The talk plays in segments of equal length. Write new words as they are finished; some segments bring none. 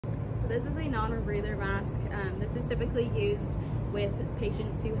this is a non-rebreather mask. This is typically used with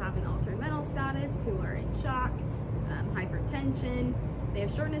patients who have an altered mental status, who are in shock, hypertension, they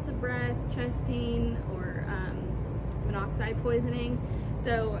have shortness of breath, chest pain, or monoxide poisoning.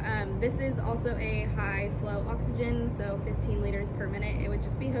 So this is also a high flow oxygen, so 15 liters per minute. It would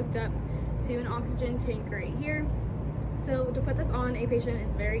just be hooked up to an oxygen tank right here. So to put this on a patient,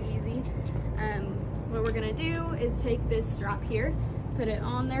 it's very easy. What we're gonna do is take this strap here, put it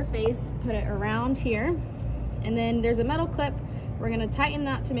on their face, put it around here, and then there's a metal clip. We're gonna tighten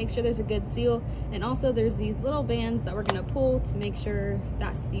that to make sure there's a good seal, and also there's these little bands that we're gonna pull to make sure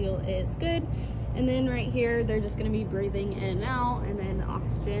that seal is good. And then right here, they're just gonna be breathing in and out, and then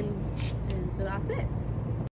oxygen, and so that's it.